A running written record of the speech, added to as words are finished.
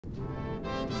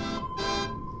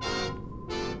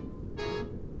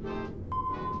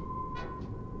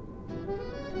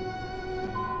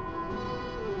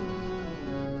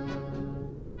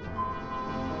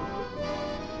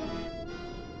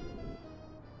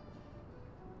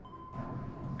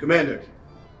Commander,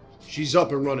 she's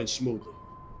up and running smoothly.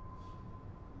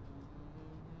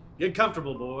 Get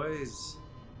comfortable, boys.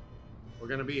 We're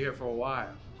gonna be here for a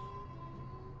while.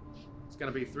 It's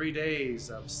gonna be 3 days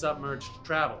of submerged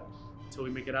travel until we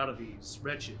make it out of these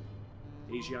wretched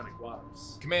Asiatic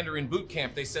waters. Commander, in boot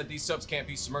camp, they said these subs can't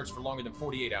be submerged for longer than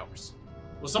 48 hours.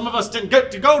 Well, some of us didn't get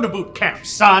to go to boot camp,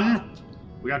 son.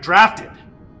 We got drafted.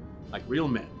 Like real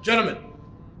men. Gentlemen,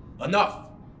 enough.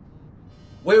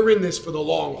 We're in this for the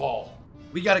long haul.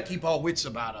 We gotta keep our wits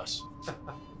about us.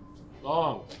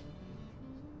 Long.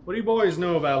 What do you boys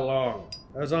know about Long?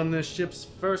 I was on this ship's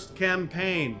first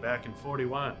campaign back in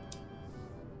 41.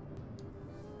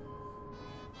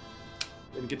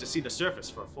 Didn't get to see the surface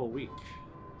for a full week.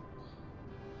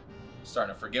 I'm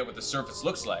starting to forget what the surface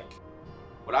looks like.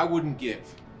 What I wouldn't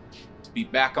give to be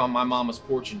back on my mama's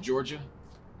porch in Georgia,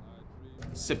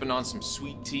 sipping on some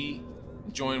sweet tea,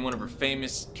 enjoying one of her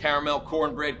famous caramel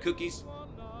cornbread cookies.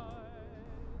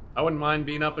 I wouldn't mind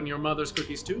being up in your mother's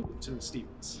cookies too, Lieutenant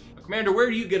Stevens. Commander, where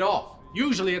do you get off?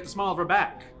 Usually at the small of her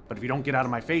back. But if you don't get out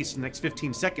of my face in the next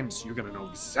 15 seconds, you're gonna know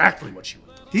exactly what you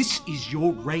want. This is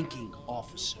your ranking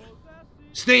officer.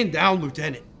 Stand down,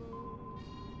 Lieutenant.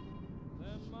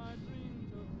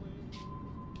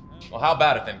 Well, how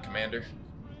about it then, Commander?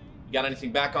 You got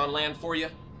anything back on land for you?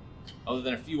 Other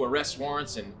than a few arrest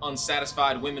warrants and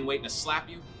unsatisfied women waiting to slap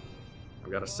you?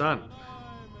 I've got a son,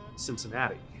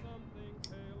 Cincinnati.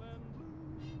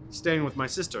 Staying with my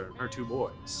sister and her 2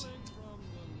 boys.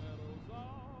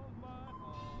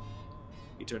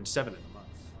 He turned 7 in a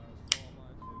month.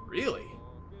 Really?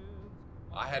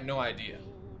 I had no idea.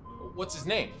 What's his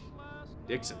name?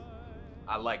 Dixon.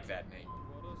 I like that name.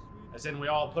 As in we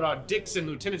all put our dicks in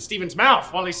Lieutenant Stevens'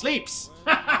 mouth while he sleeps.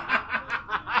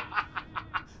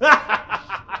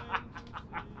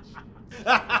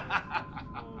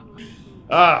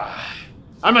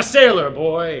 I'm a sailor,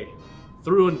 boy.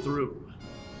 Through and through.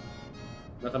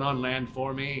 Nothing on land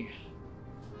for me.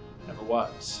 Never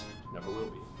was. Never will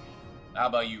be. How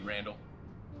about you, Randall?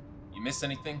 You miss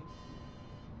anything?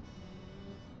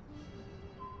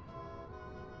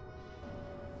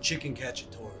 Chicken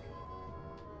cacciatore.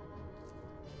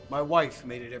 My wife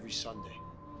made it every Sunday.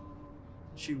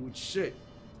 She would sit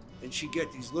and she'd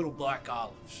get these little black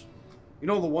olives. You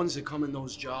know the ones that come in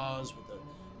those jars with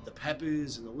the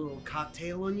peppers and the little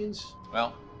cocktail onions?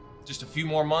 Well, just a few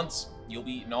more months, you'll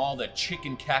be eating all the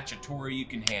chicken cacciatore you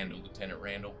can handle, Lieutenant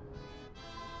Randall.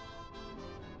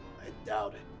 I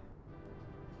doubt it.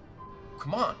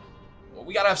 Come on. Well,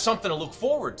 we gotta have something to look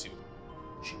forward to.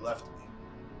 She left me.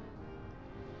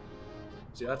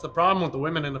 See, that's the problem with the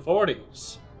women in the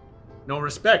 40s. No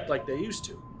respect like they used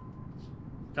to.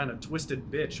 Kind of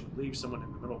twisted bitch would leave someone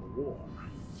in the middle of a war.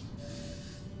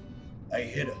 I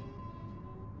hit her.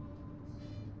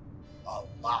 A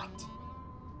lot.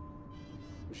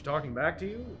 Was she talking back to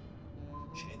you?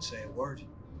 She didn't say a word.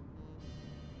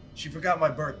 She forgot my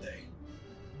birthday.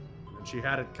 And she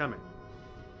had it coming.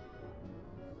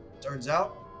 Turns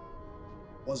out,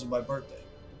 it wasn't my birthday.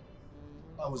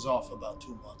 I was off about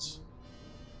 2 months.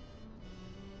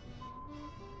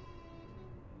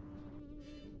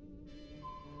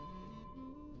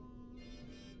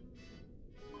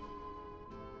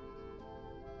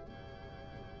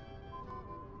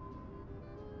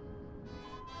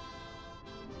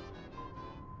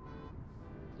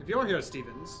 If you're here,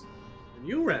 Stevens, and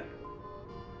you ran,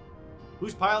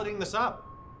 who's piloting this up?